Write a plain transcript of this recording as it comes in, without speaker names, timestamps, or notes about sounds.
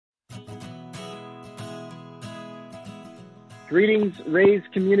Greetings, Rays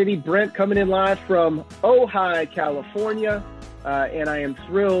community. Brent coming in live from Ojai, California, and I am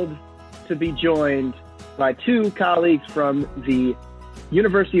thrilled to be joined by two colleagues from the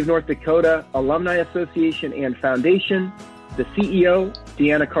University of North Dakota Alumni Association and Foundation, the CEO,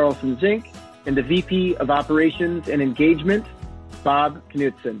 DeAnna Carlson Zink, and the VP of Operations and Engagement, Bob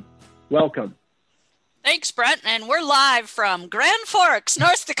Knutson. Welcome. Thanks, Brent, and we're live from Grand Forks,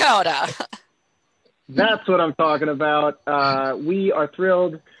 North Dakota. That's what I'm talking about. We are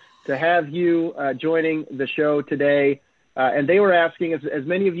thrilled to have you joining the show today. And they were asking, as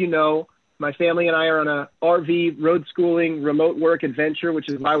many of you know, my family and I are on a RV road schooling remote work adventure, which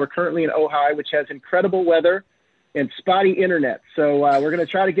is why we're currently in Ojai, which has incredible weather and spotty internet. So we're going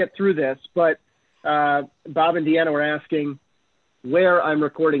to try to get through this. But Bob and DeAnna were asking where I'm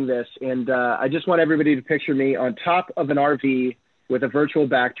recording this. And I just want everybody to picture me on top of an RV with a virtual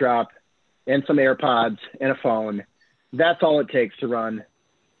backdrop and some AirPods and a phone. That's all it takes to run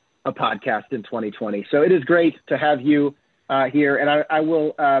a podcast in 2020. So it is great to have you here. And I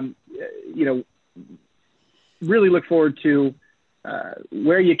will, really look forward to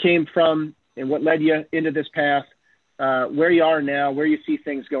where you came from and what led you into this path, where you are now, where you see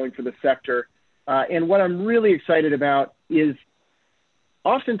things going for the sector. And what I'm really excited about is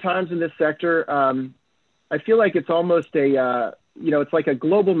oftentimes in this sector, I feel like it's almost it's like a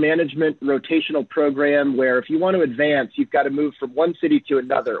global management rotational program where if you want to advance, you've got to move from one city to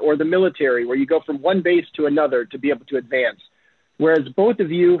another, or the military where you go from one base to another to be able to advance. Whereas both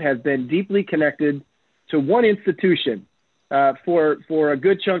of you have been deeply connected to one institution for a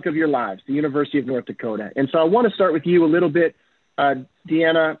good chunk of your lives, the University of North Dakota. And so I want to start with you a little bit,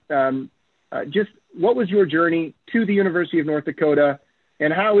 DeAnna. Just what was your journey to the University of North Dakota,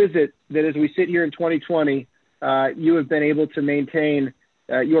 and how is it that as we sit here in 2020, you have been able to maintain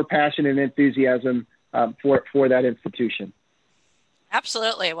your passion and enthusiasm for that institution?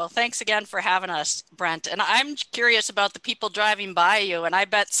 Absolutely. Well, thanks again for having us, Brent. And I'm curious about the people driving by you. And I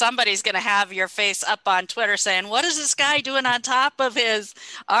bet somebody's going to have your face up on Twitter saying, what is this guy doing on top of his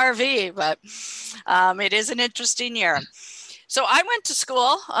RV? But it is an interesting year. So I went to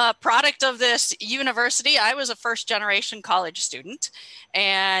school, product of this university. I was a first generation college student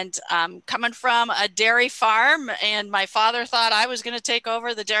and coming from a dairy farm, and my father thought I was going to take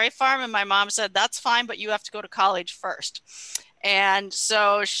over the dairy farm. And my mom said, that's fine, but you have to go to college first. And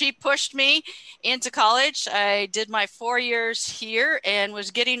so she pushed me into college. I did my 4 years here and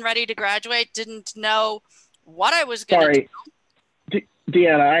was getting ready to graduate. Didn't know what I was going to do.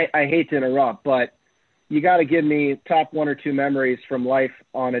 DeAnna, I hate to interrupt, but you got to give me top one or two memories from life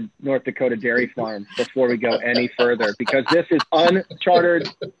on a North Dakota dairy farm before we go any further, because this is uncharted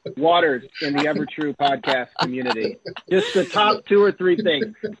waters in the EverTrue podcast community. Just the top two or three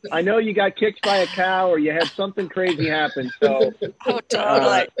things. I know you got kicked by a cow or you had something crazy happen. So,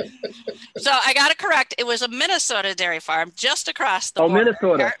 totally. So I got to correct. It was a Minnesota dairy farm just across the border.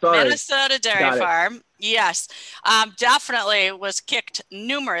 Minnesota. Sorry. Minnesota dairy farm. Yes, definitely was kicked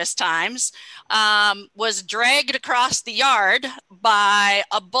numerous times, was dragged across the yard by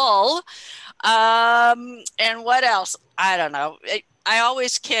a bull, and what else? I don't know. I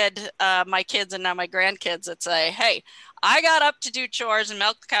always kid my kids and now my grandkids that say, hey, I got up to do chores and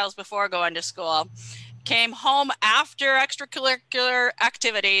milk the cows before going to school, came home after extracurricular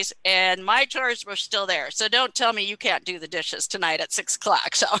activities, and my chores were still there. So don't tell me you can't do the dishes tonight at 6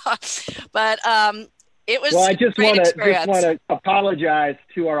 o'clock. So, but it was. Well, I just want to apologize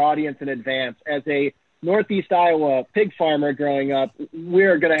to our audience in advance. As a Northeast Iowa pig farmer growing up,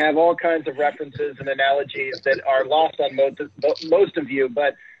 we're going to have all kinds of references and analogies that are lost on most of you,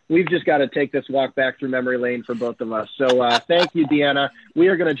 but we've just got to take this walk back through memory lane for both of us. So thank you, DeAnna. We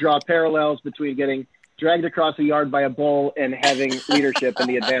are going to draw parallels between getting dragged across a yard by a bull and having leadership in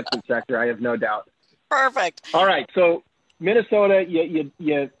the advancement sector. I have no doubt. Perfect. All right. So Minnesota,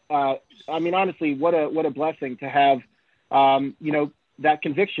 honestly, what a blessing to have, that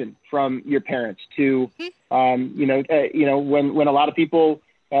conviction from your parents to, when a lot of people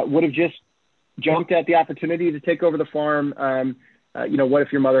would have just jumped at the opportunity to take over the farm. What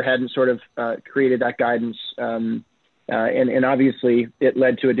if your mother hadn't sort of created that guidance? And obviously it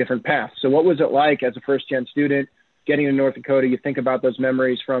led to a different path. So what was it like as a first-gen student getting to North Dakota? You think about those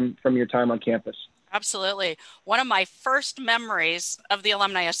memories from your time on campus. Absolutely. One of my first memories of the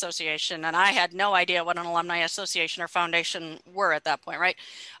Alumni Association, and I had no idea what an Alumni Association or foundation were at that point, right?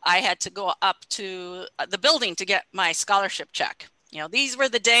 I had to go up to the building to get my scholarship check. These were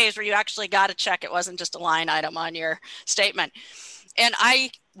the days where you actually got a check. It wasn't just a line item on your statement. And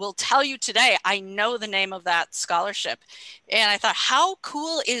I will tell you today, I know the name of that scholarship. And I thought, how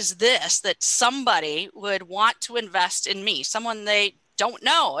cool is this that somebody would want to invest in me, someone they don't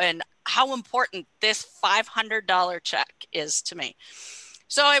know, and how important this $500 check is to me.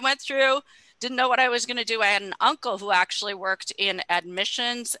 So I went through, didn't know what I was going to do. I had an uncle who actually worked in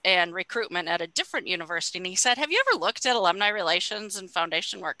admissions and recruitment at a different university. And he said, have you ever looked at alumni relations and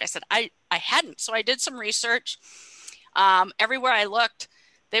foundation work? I said, I hadn't. So I did some research. Everywhere I looked,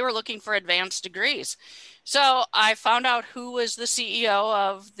 they were looking for advanced degrees. So I found out who was the CEO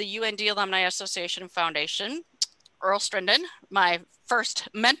of the UND Alumni Association Foundation, Earl Strinden, my first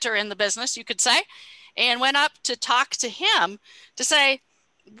mentor in the business, you could say, and went up to talk to him to say,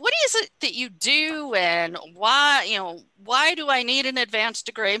 what is it that you do and why do I need an advanced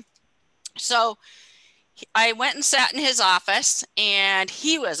degree? So I went and sat in his office, and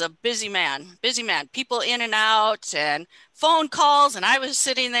he was a busy man, people in and out and phone calls. And I was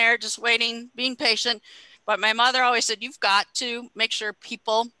sitting there just waiting, being patient. But my mother always said, you've got to make sure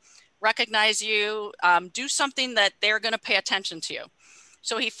people recognize you, do something that they're going to pay attention to you.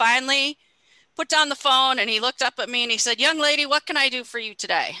 So he finally put down the phone and he looked up at me and he said, young lady, what can I do for you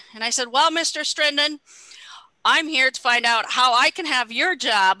today? And I said, well, Mr. Strinden, I'm here to find out how I can have your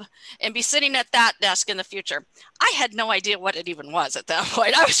job and be sitting at that desk in the future. I had no idea what it even was at that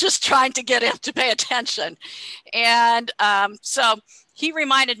point. I was just trying to get him to pay attention. And so he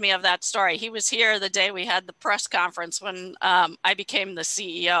reminded me of that story. He was here the day we had the press conference when I became the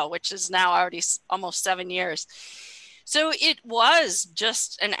CEO, which is now already almost 7 years. So it was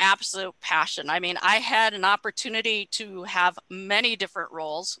just an absolute passion. I mean, I had an opportunity to have many different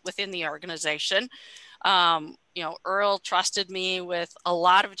roles within the organization. Earl trusted me with a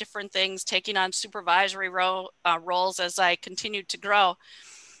lot of different things, taking on supervisory roles as I continued to grow.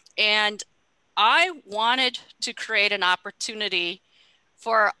 And I wanted to create an opportunity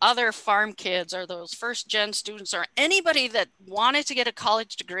for other farm kids or those first gen students or anybody that wanted to get a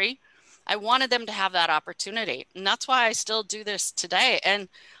college degree. I wanted them to have that opportunity. And that's why I still do this today. And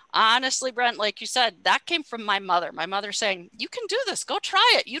honestly, Brent, like you said, that came from my mother saying, you can do this, go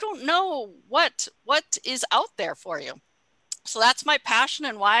try it. You don't know what is out there for you. So that's my passion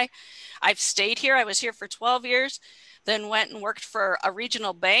and why I've stayed here. I was here for 12 years, then went and worked for a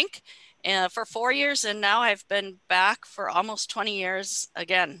regional bank for 4 years. And now I've been back for almost 20 years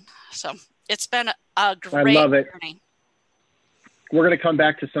again. So it's been a great journey. We're going to come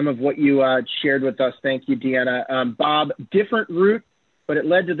back to some of what you shared with us. Thank you, DeAnna. Bob, different route, but it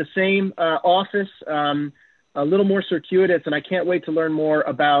led to the same office, a little more circuitous, and I can't wait to learn more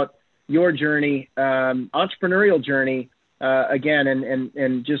about your journey, entrepreneurial journey, again,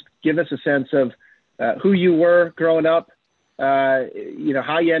 and just give us a sense of who you were growing up, how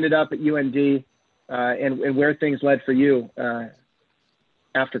you ended up at UND, and where things led for you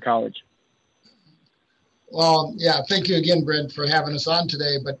after college. Well, yeah, thank you again, Brent, for having us on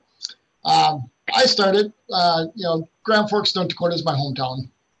today. But I started, Grand Forks, North Dakota is my hometown.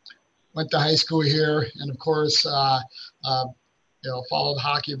 Went to high school here, and of course, followed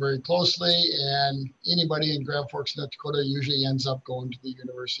hockey very closely. And anybody in Grand Forks, North Dakota usually ends up going to the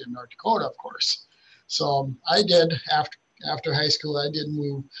University of North Dakota, of course. So I did, after high school, I did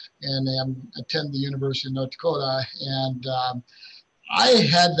move and attend the University of North Dakota. And I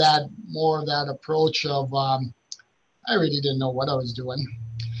had more of that approach of I really didn't know what I was doing,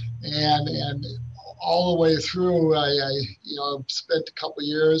 and all the way through I spent a couple of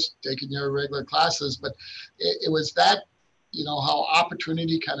years taking your regular classes, but it was that how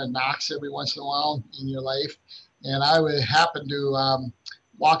opportunity kind of knocks every once in a while in your life, and I would happen to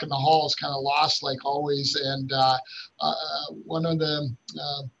walk in the halls kind of lost like always, and one of the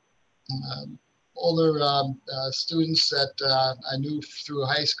older students that I knew through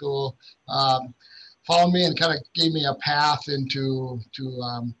high school followed me and kind of gave me a path into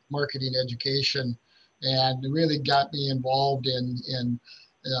marketing education, and really got me involved in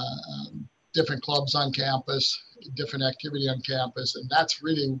different clubs on campus, different activity on campus, and that's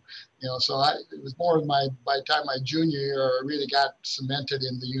really, so it was more by the time my junior year, I really got cemented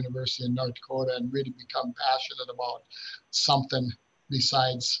in the University of North Dakota and really become passionate about something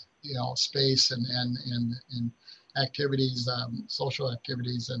besides space and activities, social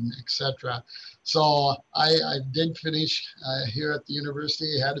activities, and etc. So I did finish here at the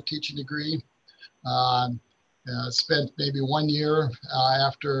university, had a teaching degree, spent maybe 1 year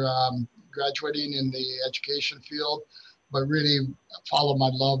after graduating in the education field, but really followed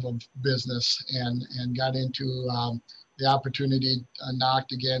my love of business and got into the opportunity,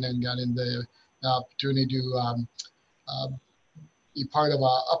 knocked again and got into the opportunity to be part of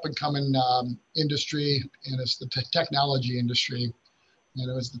a up and coming industry, and it's the technology industry. and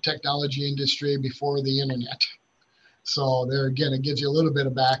it was the technology industry before the internet. So there again, it gives you a little bit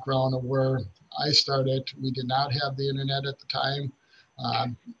of background of where I started. We did not have the internet at the time.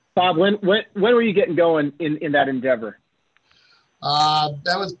 Bob, when were you getting going in that endeavor?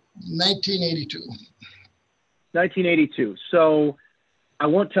 That was 1982. 1982. So I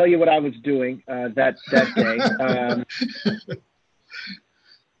won't tell you what I was doing that day.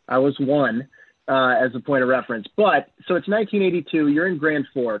 I was one as a point of reference. But so it's 1982. You're in Grand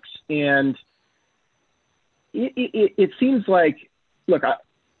Forks, and it seems like, look,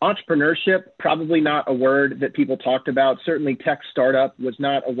 entrepreneurship, probably not a word that people talked about. Certainly tech startup was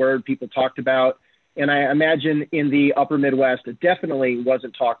not a word people talked about. And I imagine in the upper Midwest, it definitely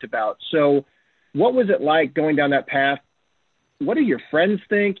wasn't talked about. So what was it like going down that path? What do your friends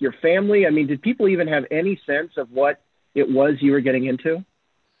think, your family? I mean, did people even have any sense of what it was you were getting into?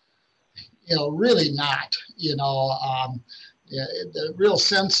 Really not, the real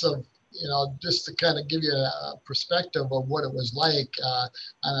sense of, just to kind of give you a perspective of what it was like.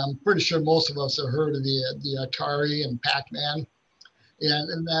 And I'm pretty sure most of us have heard of the Atari and Pac-Man.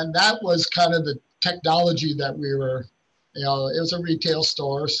 And then that was kind of the technology that we were, it was a retail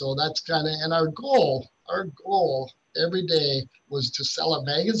store. So that's kind of, and our goal every day was to sell a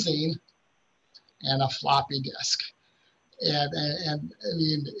magazine and a floppy disk. And I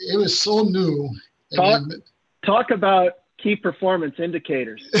mean, it was so new. Talk about key performance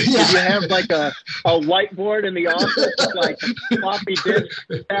indicators. Yeah. Did you have like a whiteboard in the office, like a floppy disk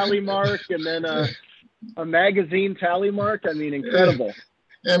tally mark and then a magazine tally mark? I mean, incredible.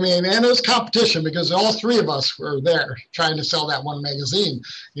 I mean, and it was competition because all three of us were there trying to sell that one magazine,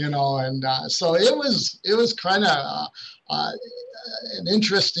 and so it was kind of an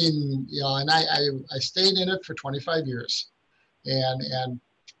interesting, and I stayed in it for 25 years and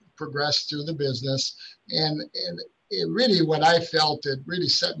progressed through the business. And it really, what I felt, it really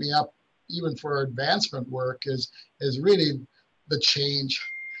set me up even for advancement work is really the change.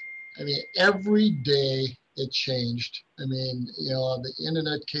 I mean, every day it changed. I mean, the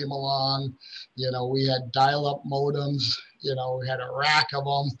internet came along, we had dial-up modems, we had a rack of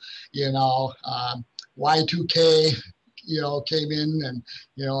them, Y2K, came in and,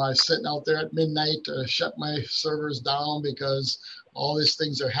 I was sitting out there at midnight to shut my servers down because all these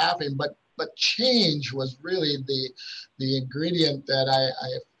things are happening. But change was really the ingredient that I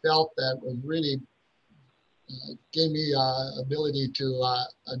felt that was really gave me ability to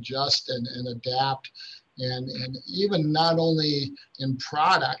adjust and adapt. And even not only in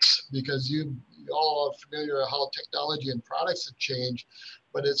products, because you all are familiar with how technology and products have changed,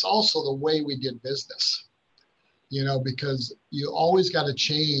 but it's also the way we did business. Because you always got to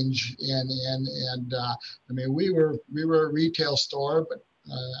change. And I mean, we were a retail store, but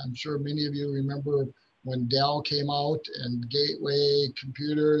I'm sure many of you remember when Dell came out and gateway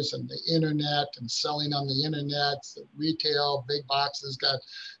computers and the internet and selling on the internet, the retail big boxes got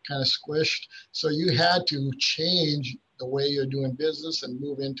kind of squished. So you had to change the way you're doing business and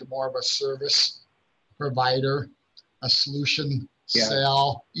move into more of a service provider, a solution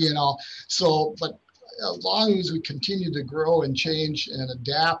sell, So, but as long as we continue to grow and change and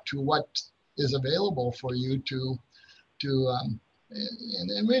adapt to what is available for you to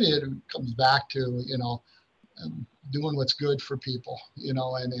and really it comes back to, doing what's good for people,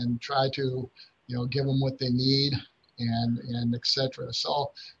 and try to, give them what they need and et cetera.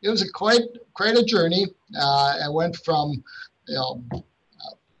 So it was quite a journey. I went from,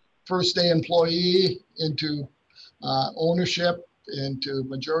 first day employee into ownership, into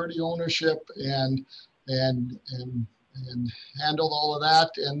majority ownership and handled all of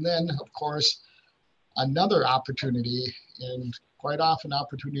that. And then of course, another opportunity, and quite often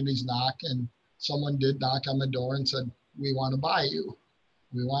opportunities knock, and someone did knock on the door and said, we want to buy you.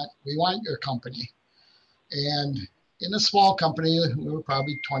 We want your company. And in a small company, we were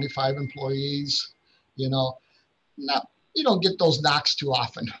probably 25 employees, you don't get those knocks too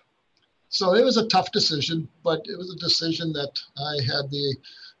often. So it was a tough decision, but it was a decision that I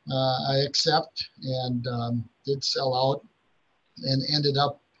accept and did sell out and ended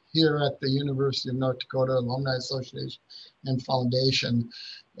up here at the University of North Dakota Alumni Association and Foundation.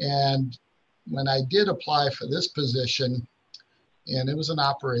 And when I did apply for this position, and it was an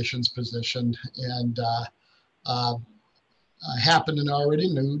operations position, and I happened to already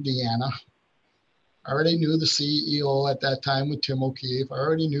knew DeAnna. I already knew the CEO at that time with Tim O'Keefe. I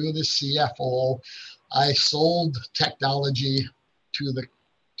already knew the CFO. I sold technology to the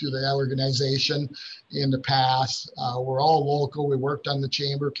organization in the past. We're all local. We worked on the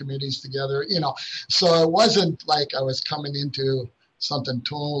chamber committees together, So it wasn't like I was coming into something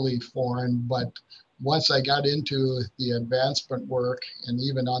totally foreign, but, once I got into the advancement work and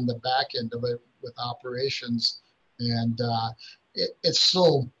even on the back end of it with operations, and it's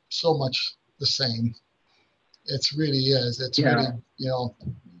so much the same. It really is. It's really, you're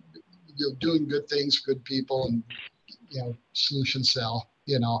doing good things, good people, and, solution sell,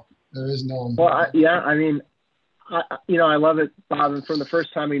 there is no. Well, I love it, Bob. And from the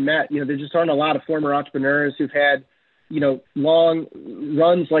first time we met, there just aren't a lot of former entrepreneurs who've had, long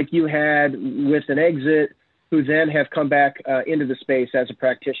runs like you had with an exit, who then have come back into the space as a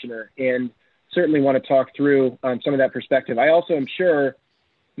practitioner, and certainly want to talk through some of that perspective. I also am sure,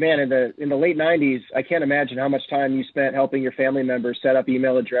 man, in the late 90s, I can't imagine how much time you spent helping your family members set up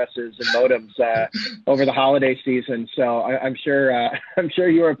email addresses and modems over the holiday season. So I'm sure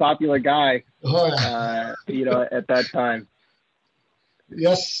you were a popular guy, at that time.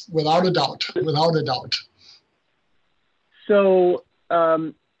 Yes, without a doubt. So,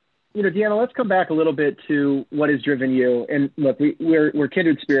 DeAnna, let's come back a little bit to what has driven you. And look, we're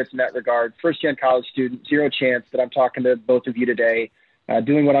kindred spirits in that regard. First-gen college student, zero chance that I'm talking to both of you today,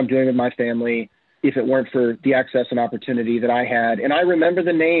 doing what I'm doing with my family, if it weren't for the access and opportunity that I had. And I remember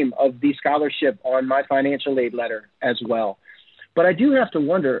the name of the scholarship on my financial aid letter as well. But I do have to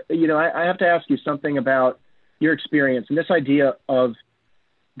wonder, I have to ask you something about your experience and this idea of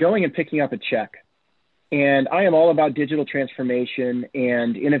going and picking up a check. And I am all about digital transformation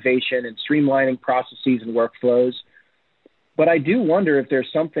and innovation and streamlining processes and workflows. But I do wonder if there's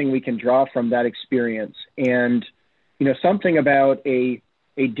something we can draw from that experience, and something about a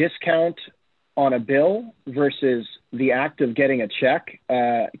discount on a bill versus the act of getting a check.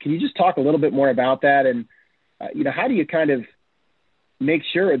 Can you just talk a little bit more about that? And, how do you kind of make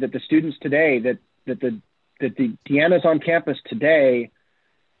sure that the students today, that the DeAnnas on campus today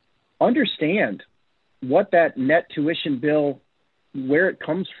understand what that net tuition bill, where it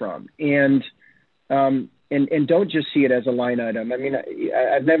comes from, and don't just see it as a line item? I mean,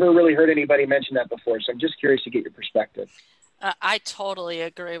 I've never really heard anybody mention that before, so I'm just curious to get your perspective. I totally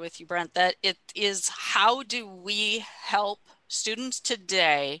agree with you, Brent, that it is, how do we help students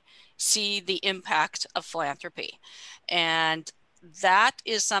today see the impact of philanthropy? And that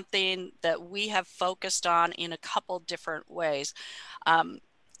is something that we have focused on in a couple different ways.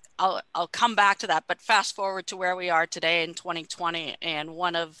 I'll come back to that, but fast forward to where we are today in 2020. And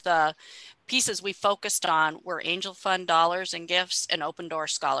one of the pieces we focused on were angel fund dollars and gifts and open door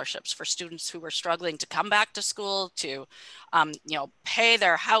scholarships for students who were struggling to come back to school, to pay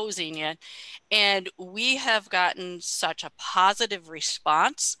their housing. And we have gotten such a positive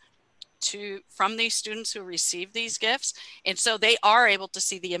response from these students who receive these gifts. And so they are able to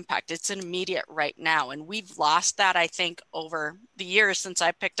see the impact. It's an immediate right now. And we've lost that, I think, over the years since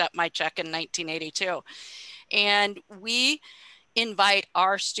I picked up my check in 1982. And we invite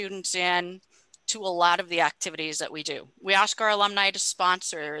our students in to a lot of the activities that we do. We ask our alumni to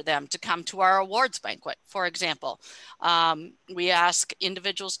sponsor them to come to our awards banquet, for example. We ask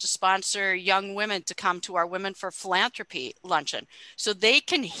individuals to sponsor young women to come to our Women for Philanthropy luncheon, so they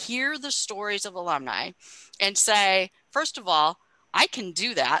can hear the stories of alumni and say, first of all, I can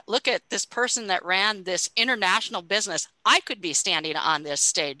do that. Look at this person that ran this international business. I could be standing on this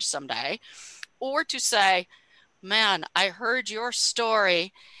stage someday. Or to say, man, I heard your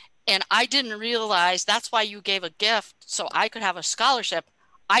story and I didn't realize that's why you gave a gift so I could have a scholarship.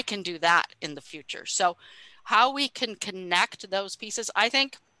 I can do that in the future. So how we can connect those pieces, I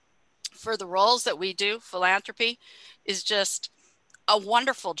think, for the roles that we do, philanthropy is just a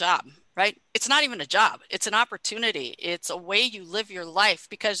wonderful job, right? It's not even a job. It's an opportunity. It's a way you live your life,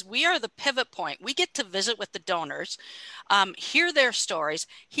 because we are the pivot point. We get to visit with the donors, hear their stories,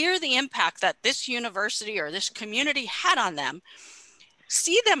 hear the impact that this university or this community had on them,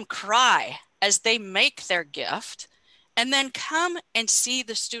 see them cry as they make their gift, and then come and see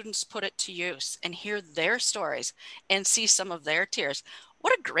the students put it to use and hear their stories and see some of their tears.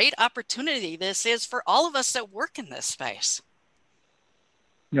 What a great opportunity this is for all of us that work in this space.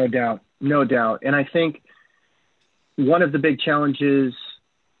 No doubt. And I think one of the big challenges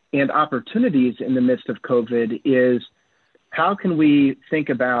and opportunities in the midst of COVID is, how can we think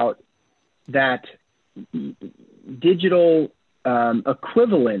about that digital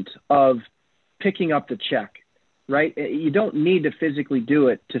equivalent of picking up the check, right? You don't need to physically do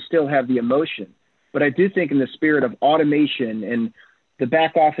it to still have the emotion. But I do think in the spirit of automation and the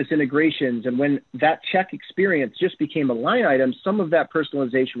back office integrations, and when that check experience just became a line item, some of that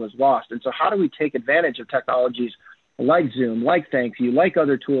personalization was lost. And so how do we take advantage of technologies like Zoom, like ThankYou, like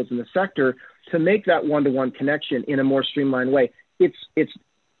other tools in the sector to make that one-to-one connection in a more streamlined way? It's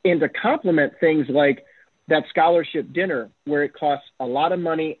and to complement things like that scholarship dinner, where it costs a lot of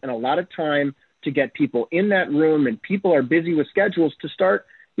money and a lot of time to get people in that room, and people are busy with schedules, to start,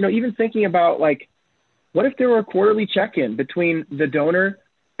 even thinking about, like, what if there were a quarterly check-in between the donor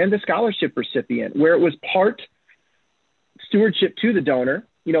and the scholarship recipient, where it was part stewardship to the donor,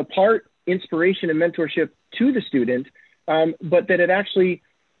 part inspiration and mentorship to the student, but that it actually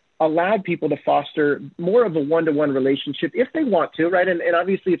allowed people to foster more of a one-to-one relationship if they want to, right? And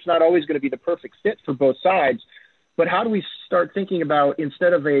obviously it's not always going to be the perfect fit for both sides, but how do we start thinking about,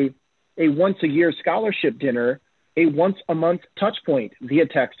 instead of a once-a-year scholarship dinner, a once-a-month touch point via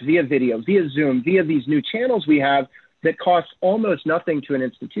text, via video, via Zoom, via these new channels we have that cost almost nothing to an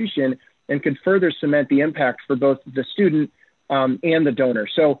institution and could further cement the impact for both the student and the donor.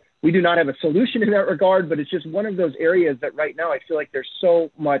 So we do not have a solution in that regard, but it's just one of those areas that right now I feel like there's so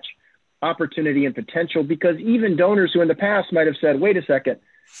much opportunity and potential, because even donors who in the past might have said, wait a second,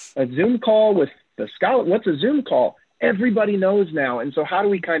 a Zoom call with the scholar, what's a Zoom call? Everybody knows now. And so how do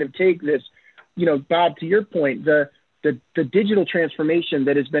we kind of take this, Bob, to your point, the digital transformation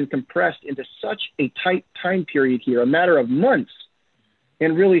that has been compressed into such a tight time period here, a matter of months,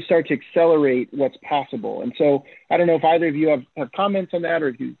 and really start to accelerate what's possible. And so I don't know if either of you have comments on that, or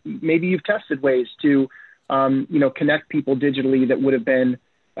if maybe you've tested ways to, connect people digitally that would have been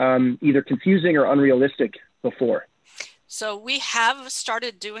either confusing or unrealistic before. So we have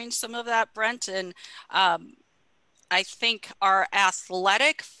started doing some of that, Brent, and I think our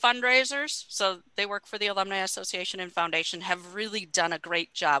athletic fundraisers, so they work for the Alumni Association and Foundation, have really done a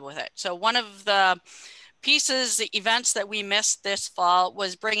great job with it. So one of the the events that we missed this fall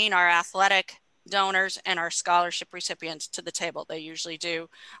was bringing our athletic donors and our scholarship recipients to the table. They usually do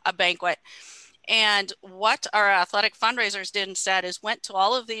a banquet. And what our athletic fundraisers did instead is went to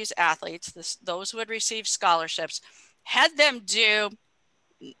all of these athletes, those who had received scholarships, had them do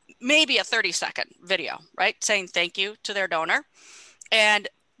maybe a 30-second video, right? Saying thank you to their donor. And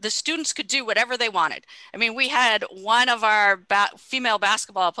the students could do whatever they wanted. I mean, we had one of our female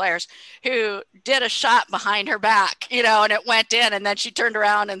basketball players who did a shot behind her back, and it went in, and then she turned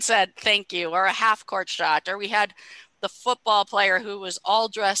around and said, thank you, or a half court shot. Or we had the football player who was all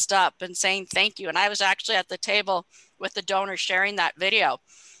dressed up and saying, thank you. And I was actually at the table with the donor sharing that video.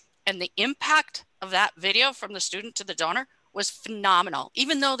 And the impact of that video from the student to the donor was phenomenal.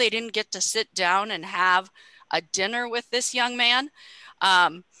 Even though they didn't get to sit down and have a dinner with this young man,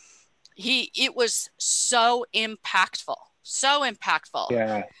 it was so impactful.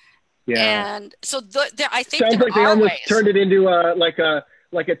 Yeah. And so I think sounds there like they are almost ways. turned it into like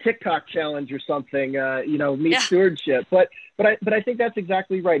a TikTok challenge or something, meet stewardship. But I think that's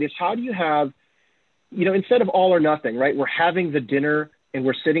exactly right. Is how do you have, instead of all or nothing, right? We're having the dinner and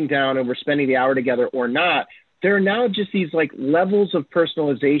we're sitting down and we're spending the hour together or not. There are now just these like levels of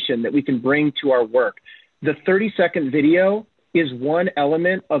personalization that we can bring to our work. The 30-second video is one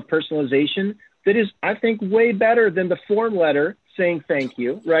element of personalization that is, I think, way better than the form letter saying thank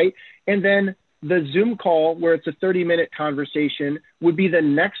you, right? And then the Zoom call where it's a 30-minute conversation would be the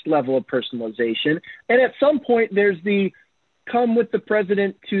next level of personalization. And at some point, there's the come with the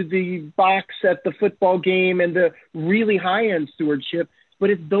president to the box at the football game and the really high-end stewardship. But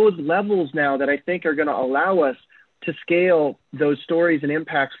it's those levels now that I think are going to allow us to scale those stories and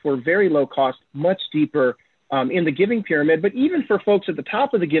impacts for very low cost, much deeper in the giving pyramid. But even for folks at the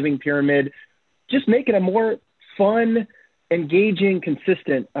top of the giving pyramid, just make it a more fun, engaging,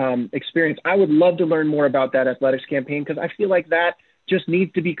 consistent experience. I would love to learn more about that athletics campaign, because I feel like that just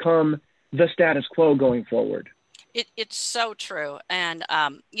needs to become the status quo going forward. It's so true. And,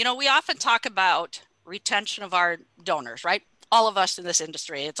 we often talk about retention of our donors, right? All of us in this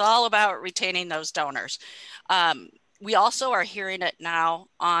industry, it's all about retaining those donors. We also are hearing it now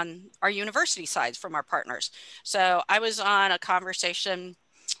on our university sides from our partners. So I was on a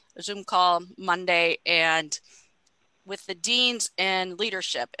Zoom call Monday, and with the deans and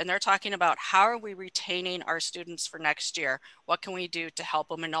leadership, and they're talking about how are we retaining our students for next year? What can we do to help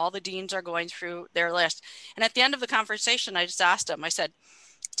them? And all the deans are going through their list. And at the end of the conversation, I just asked them, I said,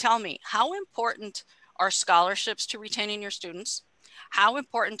 tell me, how important are scholarships to retaining your students? How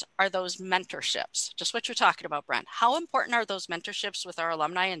important are those mentorships? Just what you're talking about, Brent. How important are those mentorships with our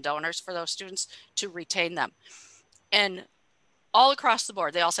alumni and donors for those students to retain them? And all across the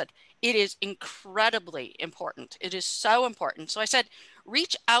board, they all said, it is incredibly important. It is so important. So I said,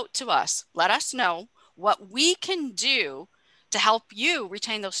 reach out to us. Let us know what we can do to help you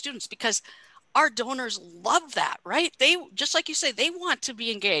retain those students, because our donors love that, right? They, just like you say, they want to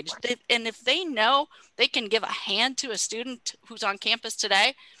be engaged. And if they know they can give a hand to a student who's on campus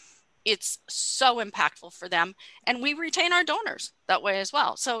today, it's so impactful for them. And we retain our donors that way as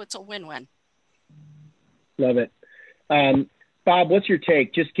well. So it's a win-win. Love it. Bob, what's your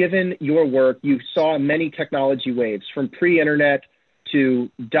take? Just given your work, you saw many technology waves from pre-internet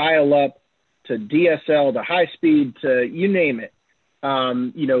to dial-up to DSL to high-speed to you name it,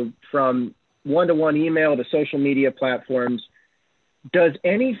 from one-to-one email to social media platforms. Does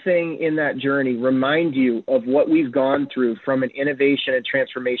anything in that journey remind you of what we've gone through from an innovation and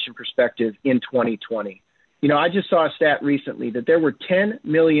transformation perspective in 2020? I just saw a stat recently that there were 10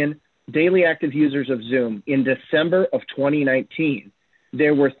 million daily active users of Zoom in December of 2019.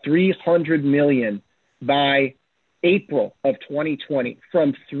 There were 300 million by April of 2020,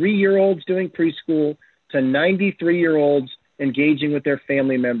 from 3-year-olds doing preschool to 93-year-olds engaging with their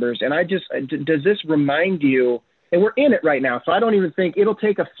family members. And does this remind you, and we're in it right now, so I don't even think it'll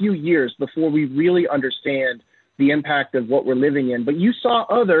take a few years before we really understand the impact of what we're living in. But you saw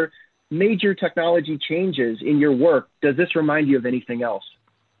other major technology changes in your work. Does this remind you of anything else?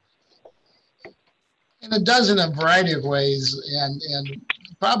 And it does in a variety of ways. And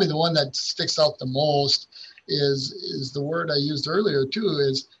probably the one that sticks out the most is the word I used earlier too,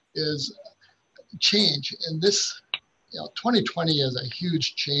 is change. And this, 2020 is a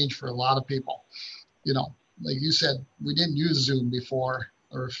huge change for a lot of people. Like you said, we didn't use Zoom before,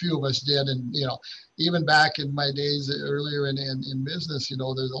 or a few of us did. And, even back in my days earlier in business,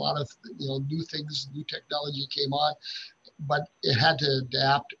 there's a lot of, new things, new technology came on, but it had to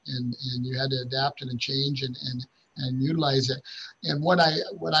adapt and you had to adapt and change and utilize it. And what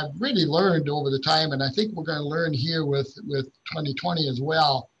I've really learned over the time, and I think we're going to learn here with 2020 as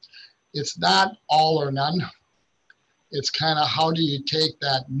well, it's not all or none. It's kind of how do you take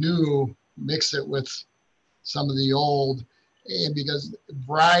that new, mix it with some of the old, and because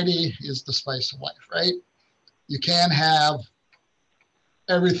variety is the spice of life, right? You can't have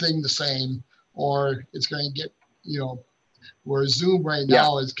everything the same, or it's going to get, where Zoom right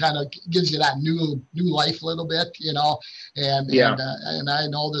now is kind of gives you that new life a little bit, and I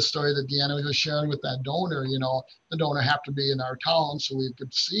know the story that DeAnna was sharing with that donor. The donor have to be in our town so we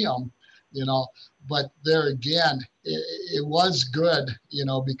could see them, but there again, it was good,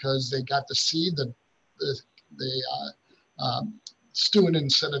 because they got to see the student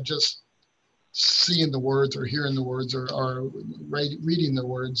instead of just seeing the words or hearing the words or reading the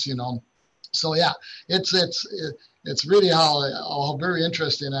words, So yeah, it's really how very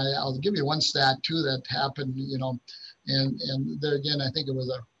interesting. I'll give you one stat too that happened, and there again, I think it was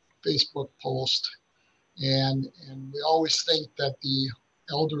a Facebook post, and we always think that the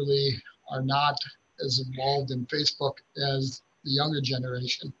elderly are not as involved in Facebook as the younger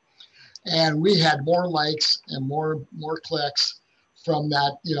generation. And we had more likes and more clicks from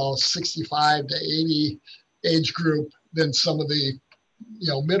that, 65 to 80 age group than some of the,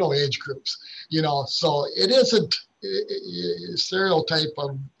 middle age groups, so it isn't a stereotype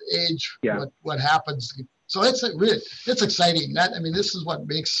of age, what happens. So it's exciting. This is what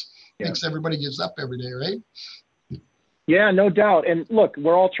makes everybody gives up every day, right? Yeah, no doubt. And look,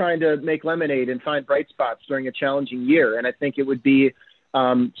 we're all trying to make lemonade and find bright spots during a challenging year. And I think it would be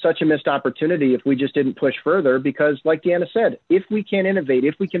such a missed opportunity if we just didn't push further, because like DeAnna said, if we can innovate,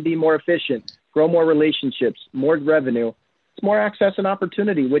 if we can be more efficient, grow more relationships, more revenue, it's more access and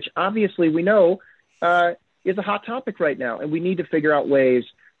opportunity, which obviously we know is a hot topic right now. And we need to figure out ways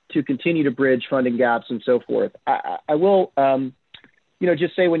to continue to bridge funding gaps and so forth. I will,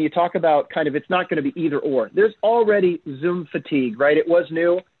 just say when you talk about it's not going to be either or, there's already Zoom fatigue, right? It was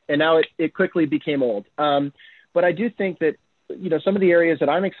new and now it quickly became old. But I do think that, some of the areas that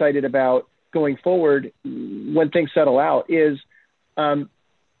I'm excited about going forward when things settle out is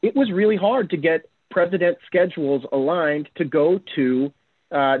it was really hard to get president schedules aligned to go to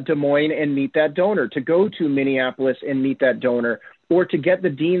Des Moines and meet that donor, to go to Minneapolis and meet that donor, or to get the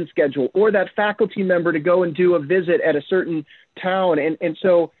dean's schedule or that faculty member to go and do a visit at a certain town. And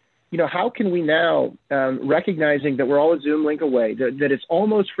so, how can we now, recognizing that we're all a Zoom link away, that it's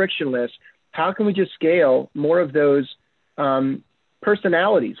almost frictionless, how can we just scale more of those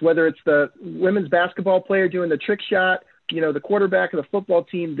personalities, whether it's the women's basketball player doing the trick shot, the quarterback of the football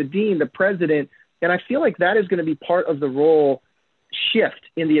team, the dean, the president. And I feel like that is going to be part of the role shift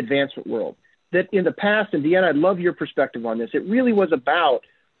in the advancement world. That in the past, and DeAnna, I'd love your perspective on this, it really was about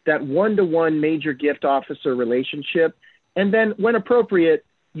that one-to-one major gift officer relationship. And then when appropriate,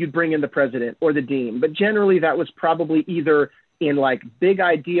 you'd bring in the president or the dean. But generally that was probably either in big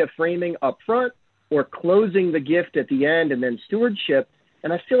idea framing up front or closing the gift at the end and then stewardship.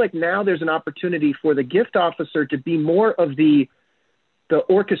 And I feel like now there's an opportunity for the gift officer to be more of the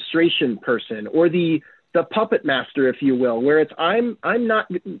orchestration person or the puppet master, if you will, where it's I'm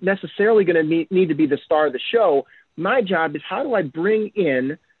not necessarily going to need to be the star of the show. My job is how do I bring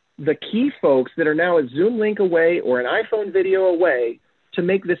in the key folks that are now a Zoom link away or an iPhone video away to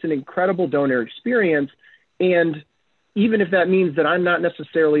make this an incredible donor experience. And even if that means that I'm not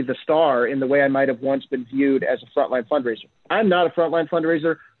necessarily the star in the way I might have once been viewed as a frontline fundraiser. I'm not a frontline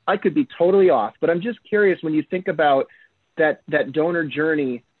fundraiser. I could be totally off, but I'm just curious when you think about that donor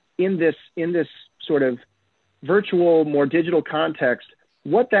journey in this sort of virtual, more digital context,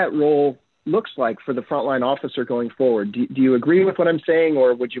 what that role looks like for the frontline officer going forward. Do you agree with what I'm saying,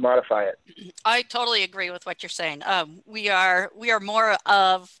 or would you modify it? I totally agree with what you're saying. We are more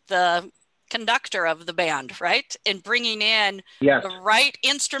of the conductor of the band, right? And bringing in the right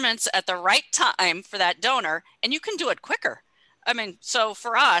instruments at the right time for that donor, and you can do it quicker. I mean, so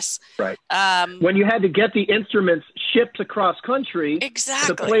for us, right. When you had to get the instruments shipped across country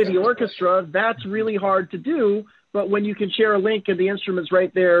to play the orchestra, that's really hard to do. But when you can share a link and the instruments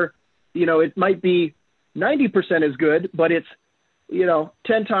right there, you know, it might be 90% as good, but it's, you know,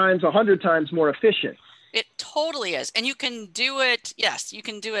 10 times, 100 times more efficient. It totally is. And you can do it, yes, you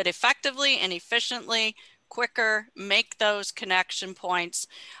can do it effectively and efficiently, quicker, make those connection points.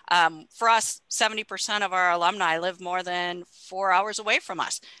 For us, 70% of our alumni live more than 4 hours away from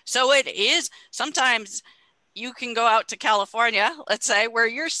us. So it is, sometimes you can go out to California, let's say, where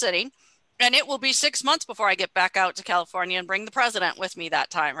you're sitting, and it will be 6 months before I get back out to California and bring the president with me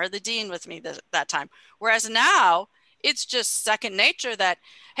that time, or the dean with me that time. Whereas now, it's just second nature that,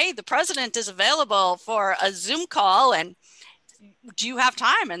 hey, the president is available for a Zoom call, and do you have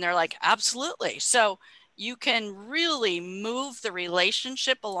time? And they're like, absolutely. So you can really move the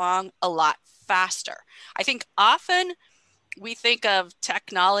relationship along a lot faster. I think often we think of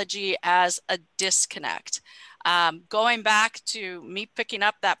technology as a disconnect. Going back to me picking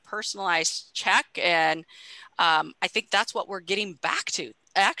up that personalized check, and I think that's what we're getting back to.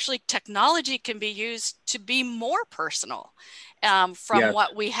 Actually, technology can be used to be more personal from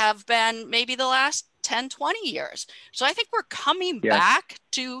what we have been maybe the last 10, 20 years. So I think we're coming back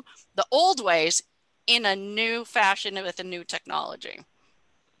to the old ways in a new fashion with a new technology.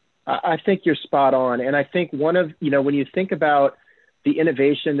 I think you're spot on. And I think one of, you know, when you think about the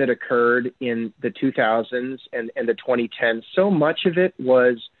innovation that occurred in the 2000s and the 2010s, so much of it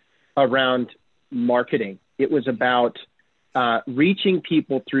was around marketing. It was about reaching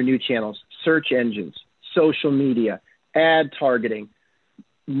people through new channels, search engines, social media, ad targeting,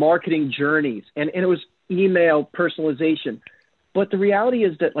 marketing journeys, and it was email personalization. But the reality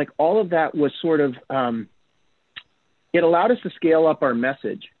is that, like, all of that was sort of, it allowed us to scale up our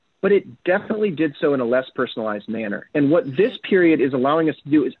message, but it definitely did so in a less personalized manner. And what this period is allowing us to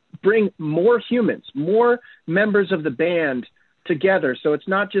do is bring more humans, more members of the band together. So it's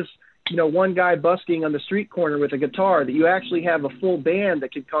not just, you know, one guy busking on the street corner with a guitar, that you actually have a full band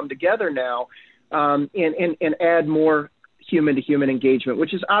that can come together now and add more human to human engagement,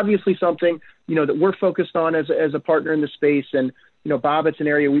 which is obviously something, you know, that we're focused on as a partner in the space. And, you know, Bob, it's an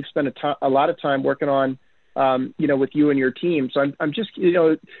area we've spent a lot of time working on, you know, with you and your team. So I'm just, you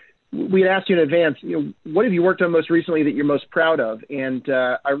know, we had asked you in advance, you know, what have you worked on most recently that you're most proud of? And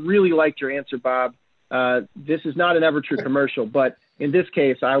I really liked your answer, Bob. This is not an EverTrue commercial, but in this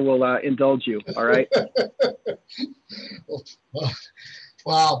case, I will indulge you. All right.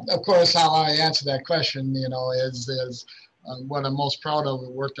 Well, of course, how I answer that question, you know, is what I'm most proud of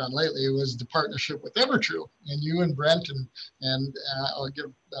and worked on lately was the partnership with EverTrue, and you and Brent, and I'll give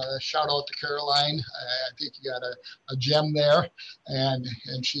a shout out to Caroline. I think you got a gem there, and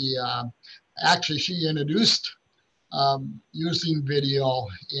she actually she introduced using video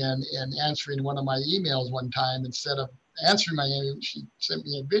in answering one of my emails one time. Instead of answering my email, she sent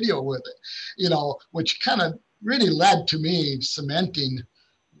me a video with it, you know, which kind of really led to me cementing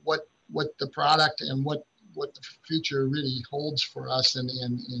what the product and what the future really holds for us in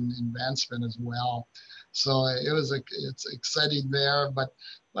advancement as well. So it's exciting there, but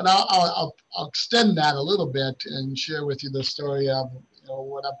I'll extend that a little bit and share with you the story of, you know,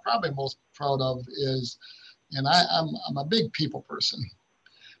 what I'm probably most proud of is, and I'm a big people person,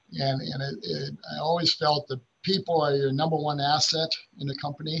 and I always felt that people are your number one asset in the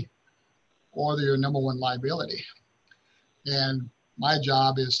company, or they're your number one liability. And my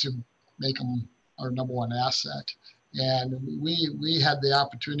job is to make them our number one asset. And we had the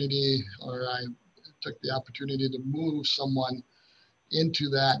opportunity, or I took the opportunity to move someone into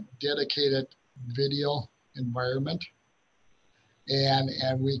that dedicated video environment.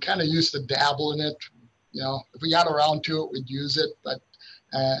 And we kind of used to dabble in it. You know, if we got around to it, we'd use it. But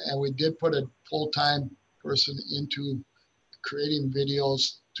and we did put a full-time person into creating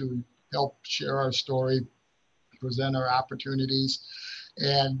videos to help share our story, present our opportunities.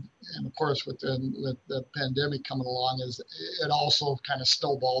 And of course, with the pandemic coming along, it also kind of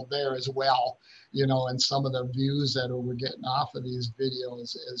snowballed there as well, and some of the views that we're getting off of these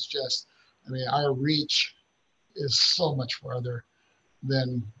videos is just, I mean, our reach is so much farther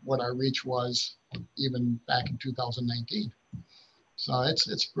than what our reach was even back in 2019. So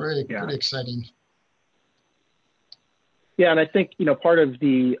it's pretty exciting. Yeah, and I think, part of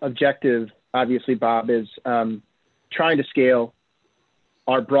the objective, obviously, Bob, is trying to scale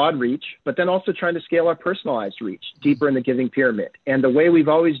our broad reach, but then also trying to scale our personalized reach deeper in the giving pyramid. And the way we've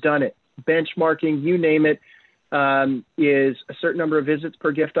always done it, benchmarking, you name it, is a certain number of visits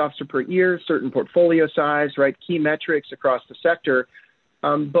per gift officer per year, certain portfolio size, right? Key metrics across the sector.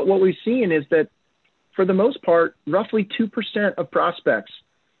 But what we've seen is that for the most part, roughly 2% of prospects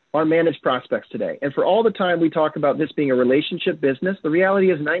are managed prospects today. And for all the time we talk about this being a relationship business, the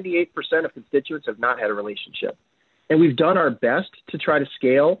reality is 98% of constituents have not had a relationship. And we've done our best to try to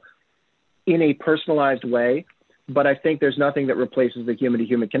scale in a personalized way, but I think there's nothing that replaces the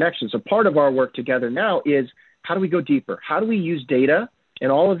human-to-human connection. So part of our work together now is, how do we go deeper? How do we use data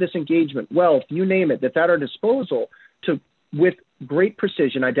and all of this engagement, wealth, you name it, that's at our disposal to, with great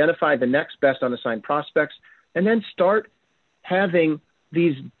precision, identify the next best unassigned prospects, and then start having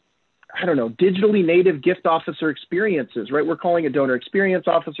these, digitally native gift officer experiences, right? We're calling it donor experience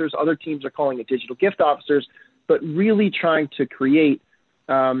officers. Other teams are calling it digital gift officers, but really trying to create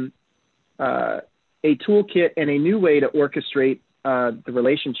a toolkit and a new way to orchestrate the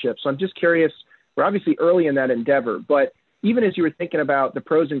relationship. So I'm just curious, we're obviously early in that endeavor, but even as you were thinking about the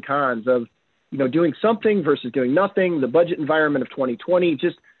pros and cons of, doing something versus doing nothing, the budget environment of 2020,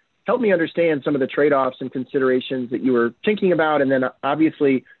 just help me understand some of the trade-offs and considerations that you were thinking about. And then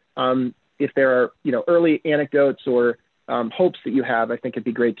obviously, if there are, early anecdotes or hopes that you have, I think it'd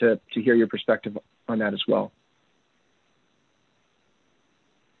be great to hear your perspective on that as well.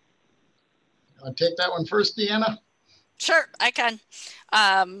 Take that one first, DeAnna? Sure, I can.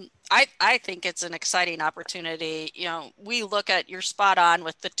 I think it's an exciting opportunity. We look at, you're spot on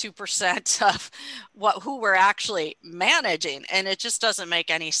with the 2% of who we're actually managing, and it just doesn't make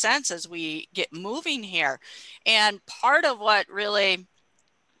any sense as we get moving here. And part of what really,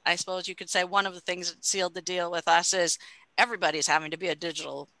 I suppose you could say, one of the things that sealed the deal with us is everybody's having to be a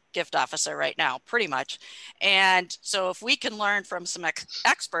digital gift officer right now, pretty much. And so if we can learn from some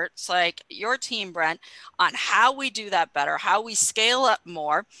experts like your team, Brent, on how we do that better, how we scale up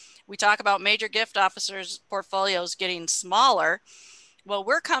more. We talk about major gift officers' portfolios getting smaller. Well,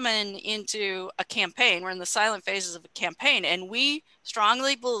 we're coming into a campaign. We're in the silent phases of a campaign, and we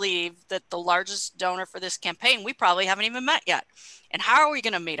strongly believe that the largest donor for this campaign, we probably haven't even met yet. And how are we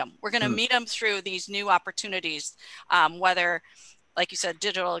going to meet them? We're going to meet them through these new opportunities, whether, like you said,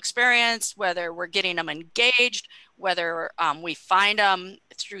 digital experience, whether we're getting them engaged, whether we find them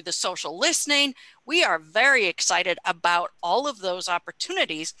through the social listening. We are very excited about all of those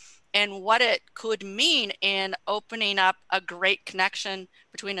opportunities and what it could mean in opening up a great connection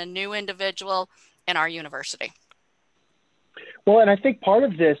between a new individual and our university. Well, and I think part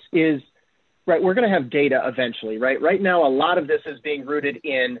of this is, right, we're going to have data eventually, right? Right now, a lot of this is being rooted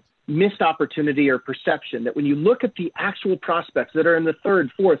in missed opportunity or perception, that when you look at the actual prospects that are in the 3rd,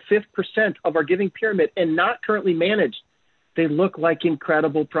 4th, 5th% of our giving pyramid and not currently managed, they look like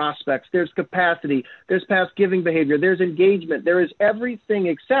incredible prospects. There's capacity, there's past giving behavior, there's engagement, there is everything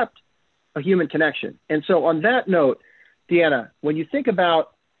except a human connection. And so on that note, DeAnna, when you think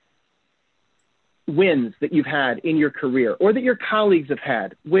about wins that you've had in your career or that your colleagues have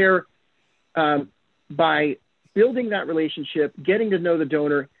had, where by building that relationship, getting to know the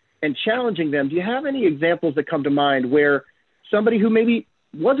donor and challenging them, do you have any examples that come to mind where somebody who maybe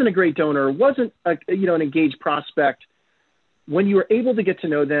wasn't a great donor, wasn't an engaged prospect, when you were able to get to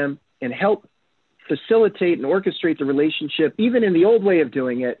know them and help facilitate and orchestrate the relationship, even in the old way of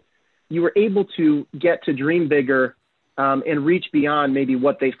doing it, you were able to get to dream bigger and reach beyond maybe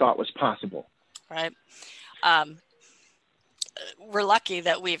what they thought was possible? Right. We're lucky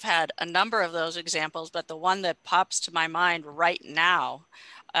that we've had a number of those examples, but the one that pops to my mind right now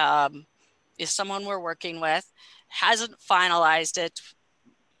is someone we're working with, hasn't finalized it,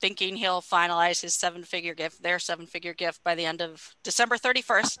 thinking he'll finalize his their seven-figure gift by the end of December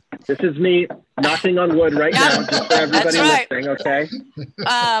 31st. This is me knocking on wood right now, just for everybody listening, okay?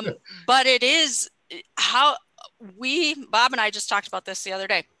 But it is how Bob and I just talked about this the other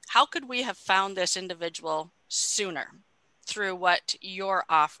day. How could we have found this individual sooner through what you're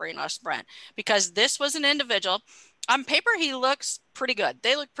offering us, Brent? Because this was an individual, on paper, he looks pretty good.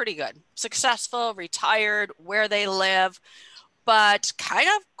 They look pretty good, successful, retired, where they live, but kind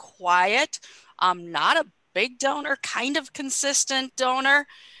of quiet, not a big donor, kind of consistent donor,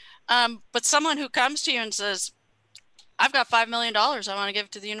 but someone who comes to you and says, I've got $5 million I want to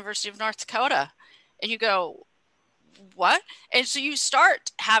give to the University of North Dakota. And you go, what? And so you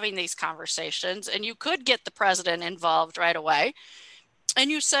start having these conversations, and you could get the president involved right away.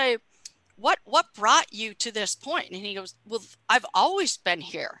 And you say, what brought you to this point? And he goes, well, I've always been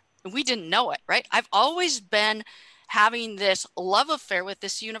here. And we didn't know it, right? I've always been having this love affair with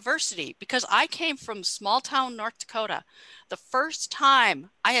this university because I came from small town North Dakota. The first time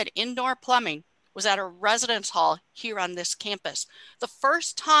I had indoor plumbing was at a residence hall here on this campus. The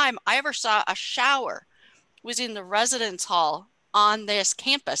first time I ever saw a shower was in the residence hall on this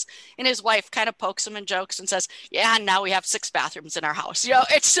campus. And his wife kind of pokes him and jokes and says, yeah, now we have 6 bathrooms in our house. You know,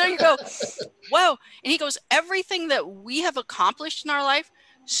 it's so you go, whoa. And he goes, everything that we have accomplished in our life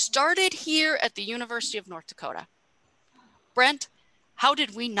started here at the University of North Dakota. Brent, how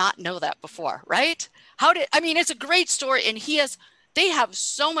did we not know that before, right? It's a great story. And they have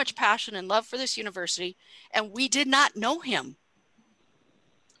so much passion and love for this university, and we did not know him.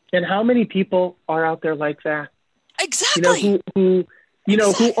 And how many people are out there like that? Exactly. Who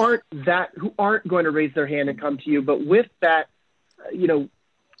aren't going to raise their hand and come to you, but with that,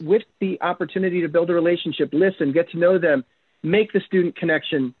 with the opportunity to build a relationship, listen, get to know them, make the student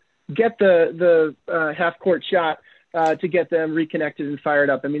connection, get the half-court shot to get them reconnected and fired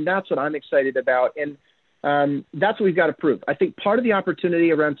up. I mean, that's what I'm excited about. And that's what we've got to prove. I think part of the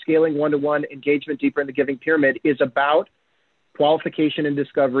opportunity around scaling one-to-one engagement deeper in the giving pyramid is about qualification and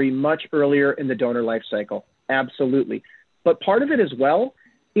discovery much earlier in the donor life cycle. Absolutely. But part of it as well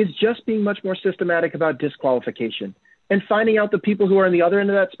is just being much more systematic about disqualification and finding out the people who are on the other end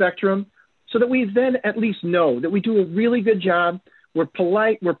of that spectrum so that we then at least know that we do a really good job. We're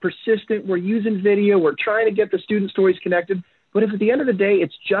polite, we're persistent, we're using video, we're trying to get the student stories connected. But if at the end of the day,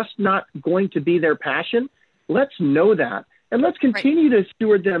 it's just not going to be their passion, let's know that. And let's continue to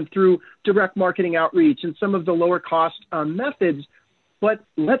steward them through direct marketing outreach and some of the lower cost methods. But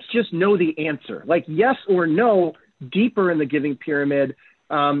let's just know the answer, like yes or no, deeper in the giving pyramid,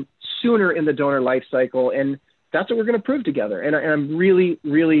 sooner in the donor life cycle. And that's what we're going to prove together. And I'm really,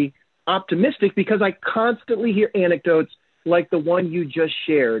 really optimistic because I constantly hear anecdotes like the one you just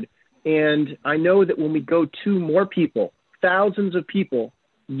shared. And I know that when we go to more people, thousands of people,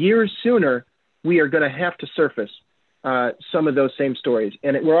 years sooner, we are going to have to surface some of those same stories.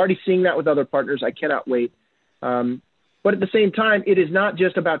 And we're already seeing that with other partners. I cannot wait. But at the same time, it is not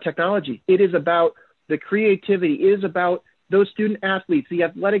just about technology. It is about the creativity. It is about those student athletes, the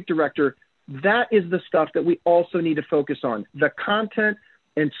athletic director. That is the stuff that we also need to focus on. The content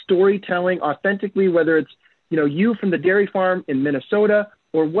and storytelling authentically, whether it's you from the dairy farm in Minnesota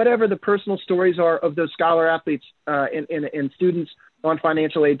or whatever the personal stories are of those scholar athletes and students on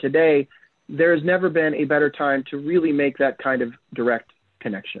financial aid today. There has never been a better time to really make that kind of direct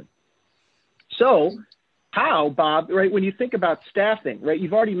connection. So how, Bob, right, when you think about staffing, right,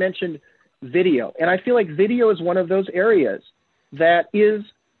 you've already mentioned video. And I feel like video is one of those areas that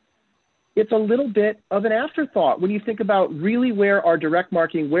it's a little bit of an afterthought when you think about really where our direct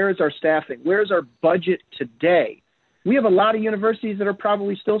marketing, where is our staffing, where is our budget today? We have a lot of universities that are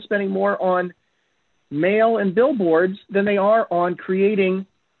probably still spending more on mail and billboards than they are on creating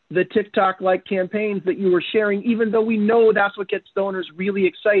the TikTok-like campaigns that you were sharing, even though we know that's what gets donors really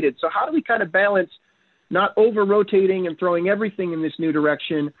excited. So how do we kind of balance not over-rotating and throwing everything in this new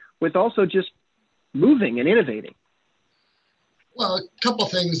direction with also just moving and innovating? Well, a couple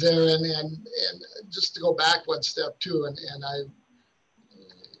things there, and just to go back one step too, and I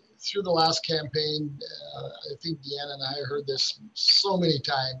through the last campaign, I think DeAnna and I heard this so many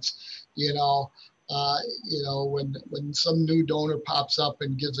times. When some new donor pops up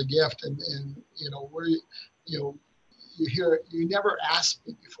and gives a gift, and you hear, you never asked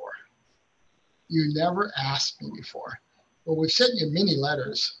me before. You never asked me before. Well, we've sent you many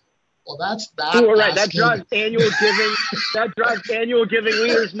letters. Well, that's that. Oh, right. That drives annual giving. That drives annual giving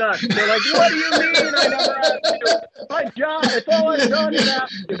leaders nuts. They're like, "What do you mean? I never asked you. My job. It's all I've done is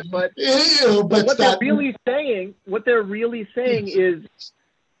ask you." But what they're really saying is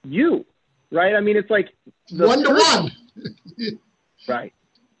you, right? I mean, it's like one-to-one. Right.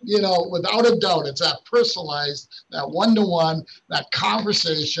 Without a doubt, it's that personalized, that one-to-one, that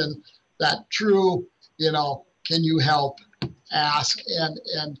conversation, that true. Can you help? Ask and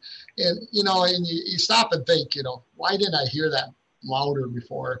you stop and think, why didn't I hear that louder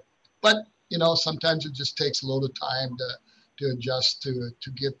before? But sometimes it just takes a little time to adjust to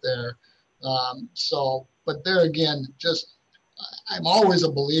get there. But there again, I'm always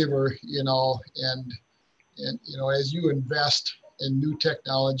a believer, and as you invest in new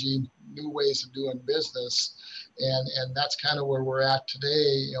technology, new ways of doing business. And that's kind of where we're at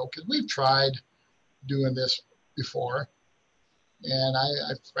today, because we've tried doing this before. And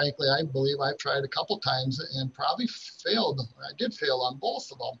I frankly, I believe I've tried a couple times and probably failed. I did fail on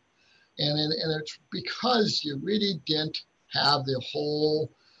both of them. And it's because you really didn't have the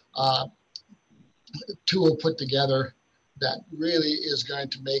whole tool put together that really is going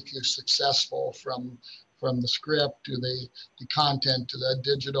to make you successful from the script to the content to the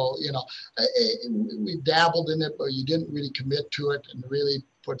digital. We dabbled in it, but you didn't really commit to it and really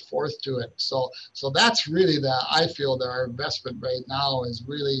put forth to it. So that's really I feel that our investment right now is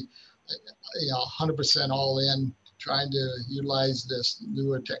really 100% all in, trying to utilize this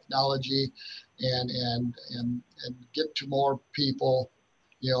newer technology and get to more people,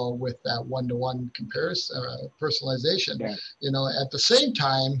 with that one-to-one comparison, personalization. Yeah. At the same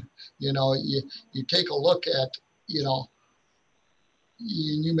time, you take a look at, you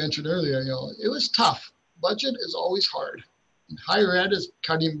mentioned earlier, it was tough. Budget is always hard. And higher ed is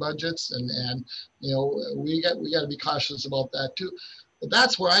cutting budgets, and we got to be cautious about that too. But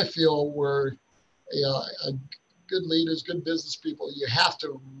that's where I feel we're, good leaders, good business people, you have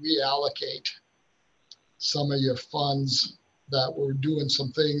to reallocate some of your funds that we're doing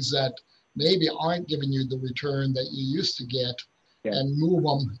some things that maybe aren't giving you the return that you used to get, and move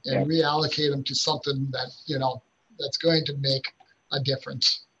them and reallocate them to something that, that's going to make a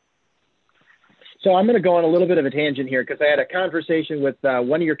difference. So I'm going to go on a little bit of a tangent here, because I had a conversation with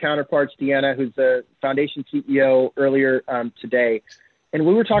one of your counterparts, DeAnna, who's the foundation CEO, earlier today. And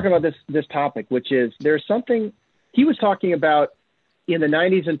we were talking about this topic, which is there's something he was talking about in the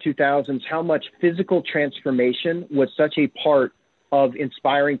 90s and 2000s, how much physical transformation was such a part of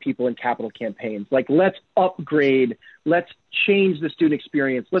inspiring people in capital campaigns. Like, let's upgrade, let's change the student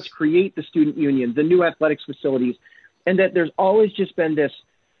experience, let's create the student union, the new athletics facilities, and that there's always just been this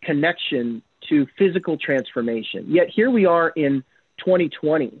connection to physical transformation. Yet here we are in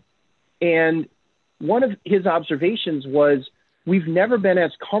 2020. And one of his observations was, we've never been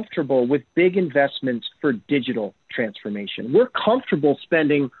as comfortable with big investments for digital transformation. We're comfortable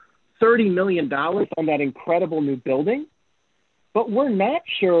spending $30 million on that incredible new building, but we're not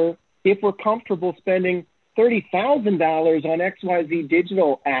sure if we're comfortable spending $30,000 on XYZ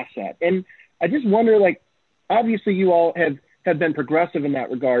digital asset. And I just wonder, obviously you all have been progressive in that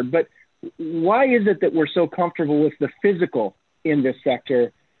regard, but why is it that we're so comfortable with the physical in this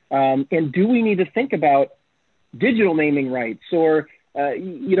sector? And do we need to think about digital naming rights or,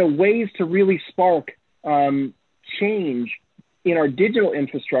 ways to really spark change in our digital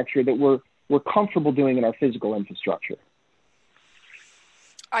infrastructure that we're comfortable doing in our physical infrastructure?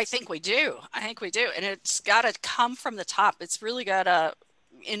 I think we do. And it's got to come from the top. It's really got to,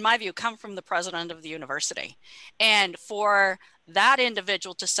 in my view, come from the president of the university. And for that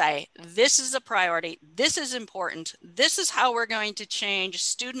individual to say, this is a priority, this is important, this is how we're going to change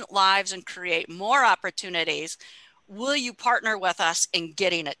student lives and create more opportunities. Will you partner with us in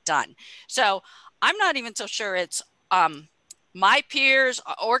getting it done? So I'm not even so sure it's my peers,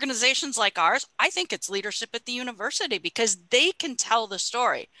 organizations like ours. I think it's leadership at the university, because they can tell the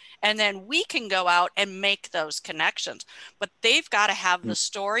story and then we can go out and make those connections. But they've got to have the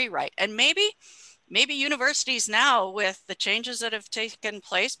story right. And maybe universities now, with the changes that have taken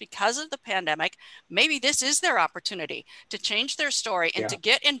place because of the pandemic, maybe this is their opportunity to change their story and to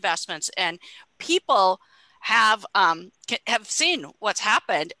get investments. And people have seen what's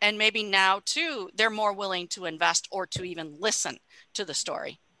happened, and maybe now too they're more willing to invest or to even listen to the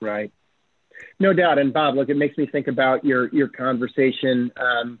story. Right, no doubt. And Bob, look, it makes me think about your conversation,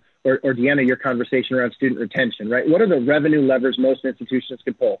 or DeAnna, your conversation around student retention. Right, what are the revenue levers most institutions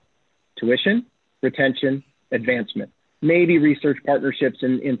could pull? Tuition, retention, advancement, maybe research partnerships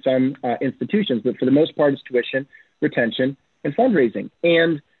in some institutions, but for the most part, it's tuition, retention, and fundraising.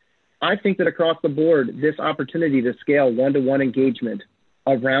 And I think that across the board, this opportunity to scale one-to-one engagement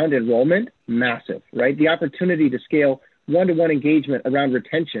around enrollment, massive, right? The opportunity to scale one-to-one engagement around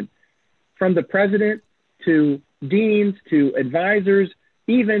retention, from the president to deans to advisors,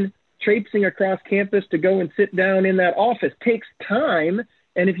 even traipsing across campus to go and sit down in that office takes time.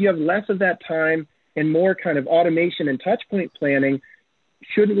 And if you have less of that time and more kind of automation and touch point planning,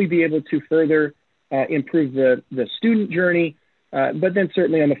 shouldn't we be able to further improve the student journey? But then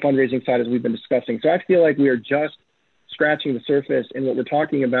certainly on the fundraising side, as we've been discussing. So I feel like we are just scratching the surface, and what we're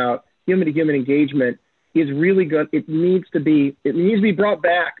talking about, human-to-human engagement, is really good. It needs to be brought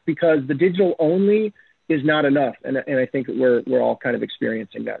back, because the digital only is not enough. And I think that we're all kind of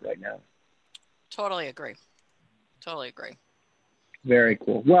experiencing that right now. Totally agree. Very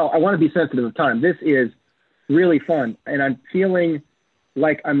cool. Well, I want to be sensitive of time. This is really fun, and I'm feeling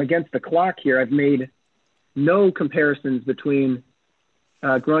like I'm against the clock here. I've made no comparisons between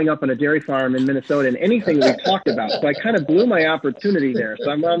growing up on a dairy farm in Minnesota and anything that we've talked about. So I kind of blew my opportunity there.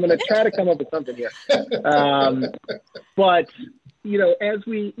 So I'm going to try to come up with something here. But, as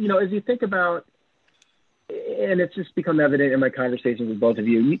you think about, and it's just become evident in my conversations with both of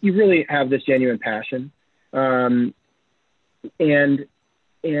you, you really have this genuine passion. And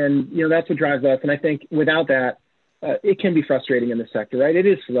that's what drives us. And I think without that, it can be frustrating in the sector, right? It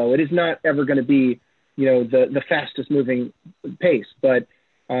is slow. It is not ever going to be, the fastest moving pace. But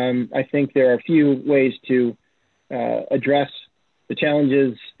I think there are a few ways to address the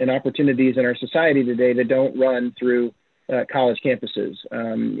challenges and opportunities in our society today that don't run through college campuses,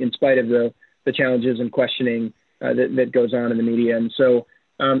 in spite of the challenges and questioning that goes on in the media. And so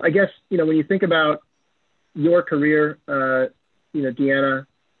I guess, when you think about your career, DeAnna,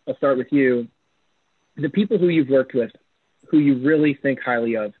 I'll start with you. The people who you've worked with, who you really think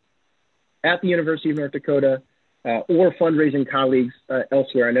highly of at the University of North Dakota or fundraising colleagues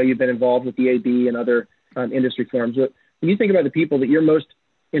elsewhere. I know you've been involved with the AB and other industry forums. When you think about the people that you're most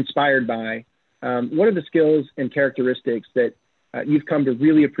inspired by, what are the skills and characteristics that you've come to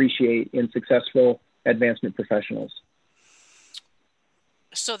really appreciate in successful advancement professionals?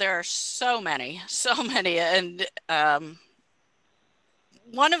 So there are so many. And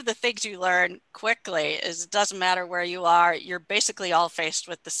one of the things you learn quickly is it doesn't matter where you are, you're basically all faced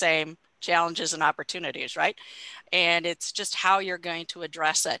with the same challenges and opportunities, right? And it's just how you're going to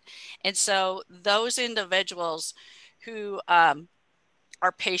address it. And so those individuals who are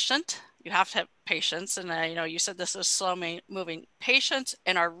patient, you have to have patience. And you said this is slow moving, patience,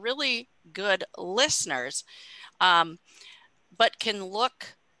 and are really good listeners, but can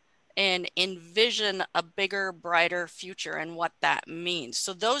look and envision a bigger, brighter future and what that means.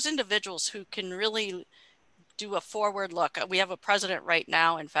 So those individuals who can really do a forward look. We have a president right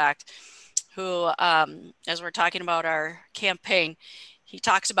now, in fact, who, as we're talking about our campaign, he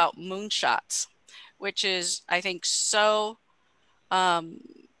talks about moonshots, which is, I think, so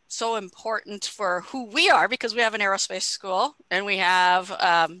important for who we are, because we have an aerospace school and we have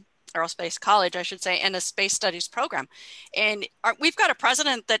aerospace college, I should say, and a space studies program. And we've got a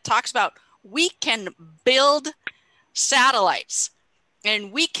president that talks about we can build satellites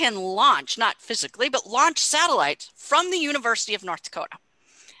and we can launch, not physically, but launch satellites from the University of North Dakota.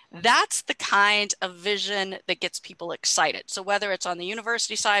 That's the kind of vision that gets people excited. So whether it's on the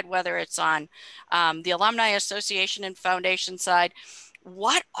university side, whether it's on the Alumni Association and Foundation side,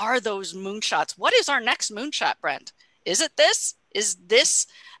 what are those moonshots? What is our next moonshot, Brent? Is it this? Is this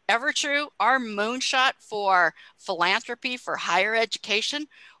EverTrue our moonshot for philanthropy, for higher education,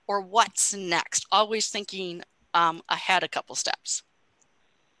 or what's next? Always thinking ahead a couple steps.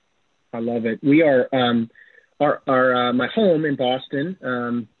 I love it. We are my home in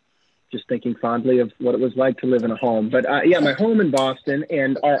Boston. Just thinking fondly of what it was like to live in a home. But my home in Boston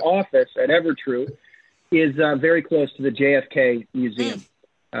and our office at EverTrue is very close to the JFK Museum,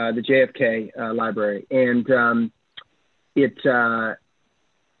 the JFK Library, and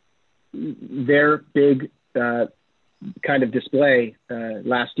their big kind of display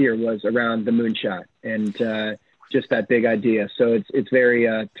last year was around the moonshot and just that big idea. So it's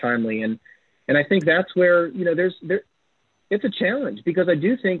very timely, and I think that's where it's a challenge, because I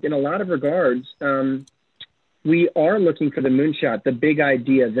do think in a lot of regards we are looking for the moonshot, the big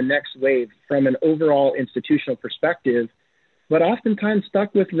idea, the next wave from an overall institutional perspective, but oftentimes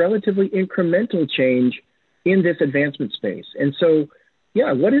stuck with relatively incremental change in this advancement space. And so,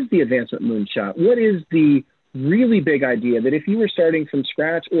 what is the advancement moonshot? What is the really big idea that if you were starting from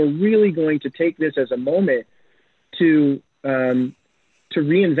scratch or really going to take this as a moment to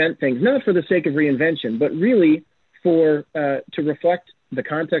reinvent things, not for the sake of reinvention, but really to reflect the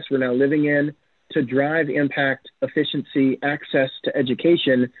context we're now living in, to drive impact, efficiency, access to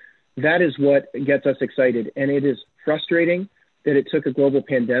education? That is what gets us excited. And it is frustrating that it took a global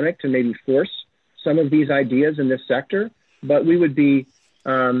pandemic to maybe force some of these ideas in this sector, but we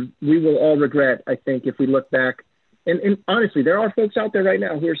will all regret, I think, if we look back. And honestly, there are folks out there right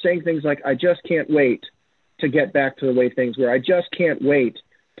now who are saying things like, I just can't wait to get back to the way things were. I just can't wait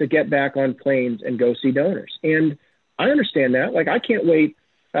to get back on planes and go see donors. And I understand that. Like, I can't wait,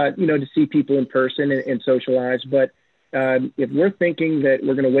 to see people in person and socialize. But if we're thinking that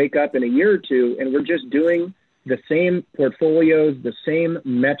we're going to wake up in a year or two and we're just doing the same portfolios, the same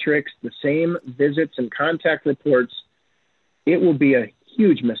metrics, the same visits and contact reports, it will be a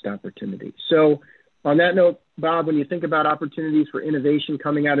huge missed opportunity. So on that note, Bob, when you think about opportunities for innovation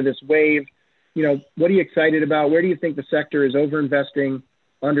coming out of this wave, what are you excited about? Where do you think the sector is overinvesting,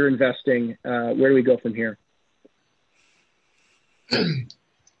 underinvesting? Where do we go from here?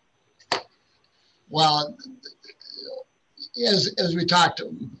 Well, as we talked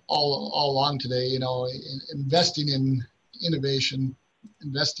all along today, investing in innovation,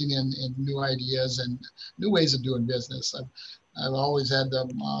 investing in new ideas and new ways of doing business. I've always had the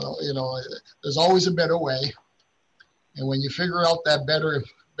model, there's always a better way. And when you figure out that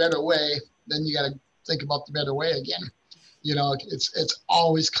better way, then you got to think about the better way again. It's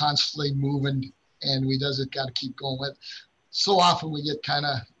always constantly moving, and we got to keep going with. So often we get kind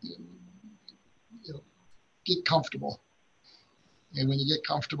of, get comfortable. And when you get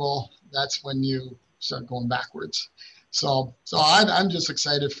comfortable, that's when you start going backwards. So I'm just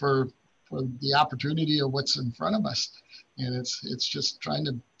excited for the opportunity of what's in front of us. And it's just trying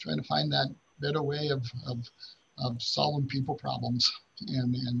to find that better way of solving people problems.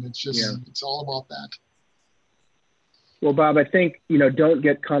 And it's just, It's all about that. Well, Bob, I think, don't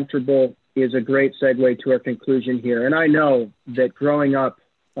get comfortable is a great segue to our conclusion here. And I know that growing up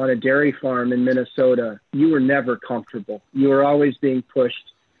on a dairy farm in Minnesota, you were never comfortable. You were always being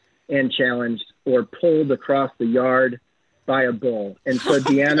pushed and challenged or pulled across the yard by a bull. And so,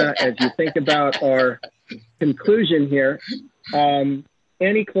 DeAnna, as you think about our conclusion here,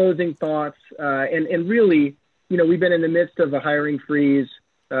 any closing thoughts? And really, we've been in the midst of a hiring freeze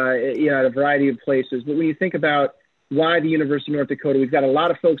at a variety of places. But when you think about why the University of North Dakota, we've got a lot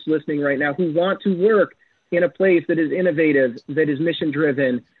of folks listening right now who want to work in a place that is innovative, that is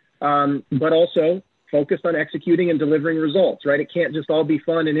mission-driven, but also focused on executing and delivering results, right? It can't just all be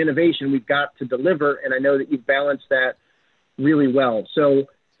fun and innovation. We've got to deliver, and I know that you've balanced that really well. So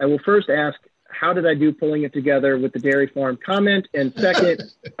I will first ask, how did I do pulling it together with the dairy farm comment? And second,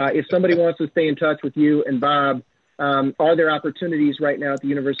 if somebody wants to stay in touch with you and Bob, are there opportunities right now at the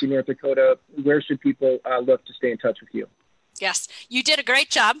University of North Dakota? Where should people look to stay in touch with you? Yes, you did a great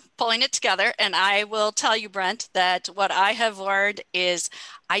job pulling it together. And I will tell you, Brent, that what I have learned is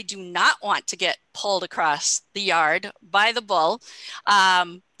I do not want to get pulled across the yard by the bull.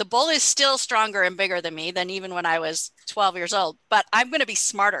 The bull is still stronger and bigger than me than even when I was 12 years old, but I'm going to be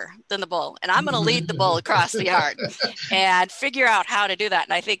smarter than the bull, and I'm going to lead the bull across the yard and figure out how to do that.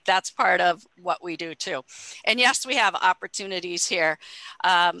 And I think that's part of what we do too. And yes, we have opportunities here.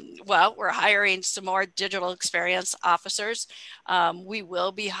 We're hiring some more digital experience officers. We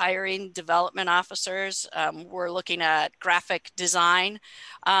will be hiring development officers. We're looking at graphic design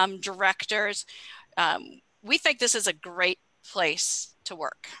directors. We think this is a great place to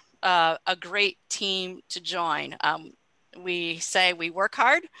work, a great team to join. We say we work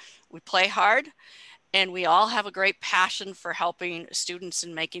hard, we play hard, and we all have a great passion for helping students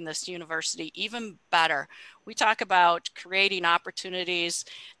and making this university even better. We talk about creating opportunities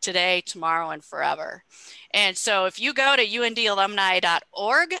today, tomorrow, and forever. And so if you go to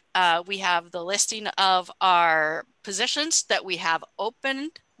undalumni.org, we have the listing of our positions that we have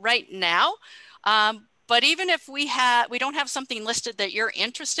opened right now. But even if we don't have something listed that you're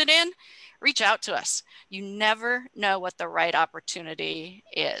interested in, reach out to us. You never know what the right opportunity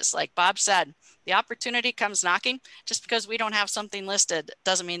is. Like Bob said, the opportunity comes knocking. Just because we don't have something listed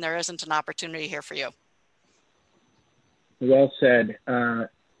doesn't mean there isn't an opportunity here for you. Well said.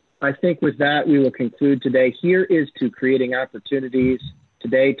 I think with that, we will conclude today. Here is to creating opportunities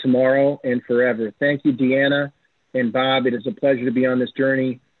today, tomorrow, and forever. Thank you, DeAnna and Bob. It is a pleasure to be on this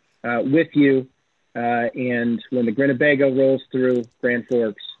journey with you. And when the Winnebago rolls through Grand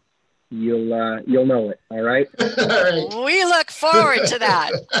Forks, you'll know it. All right. All right. We look forward to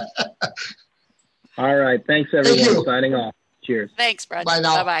that. All right. Thanks, everyone. Signing off. Cheers. Thanks, Brent. Bye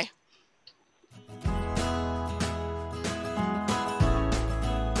now. Bye-bye.